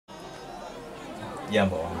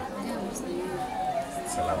Jambo.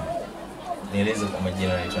 Salama. Nieleze kwa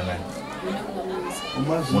majina naitwa nani?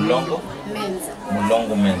 Mlongo Menza.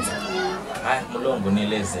 Mlongo Menza. Haya, Mlongo,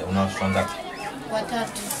 nieleze una watoto ngapi?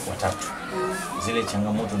 Watatu. Watatu. Zile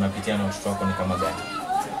changamoto unapitia na watoto wako ni kama gani?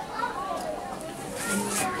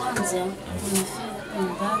 Kwanza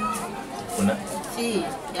nyumbani. Kuna Fee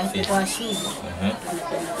ya kwa shule.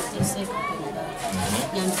 Tunateseka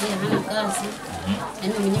nyumbani. Hana kazi.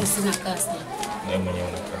 Yaani mwenyewe sina kazi. wewe mwenyewe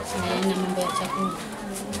una kazi. Na mambo ya chakula.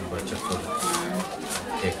 Mambo ya chakula.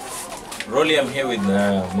 Okay. Rolly, I'm here with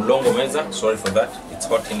Mlongo Menza. Sorry for that. It's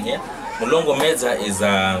hot in here. Mlongo Menza is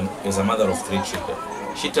a mother of 3 children.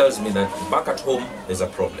 She tells me that back at home there's a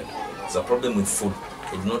problem. There's a problem with food.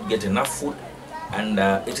 They do not get enough food, and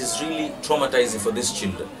it is really traumatizing for these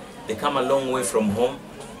children. They come a long way from home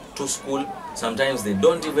to school. Sometimes they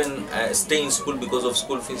don't even stay in school because of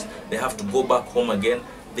school fees. They have to go back home again.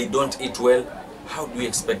 They don't eat well. How do we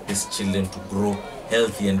expect these children to grow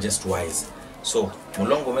healthy and just wise? So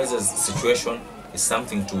Mlongo Menza's situation is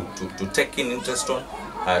something to take in interest on,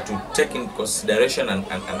 to take in consideration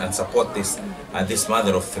and support this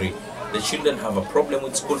mother of 3. The children have a problem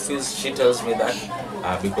with school fees. She tells me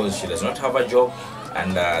that because she does not have a job,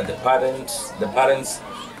 and the parents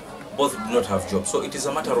both do not have jobs. So it is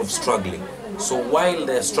a matter of struggling. So while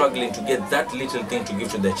they're struggling to get that little thing to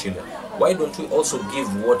give to their children, why don't we also give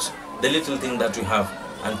the little thing that we have,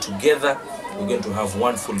 and together we're going to have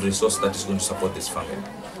one full resource that is going to support this family.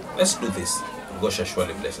 Let's do this. God shall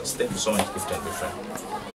surely bless us. Thank you so much, Gift and Befriend.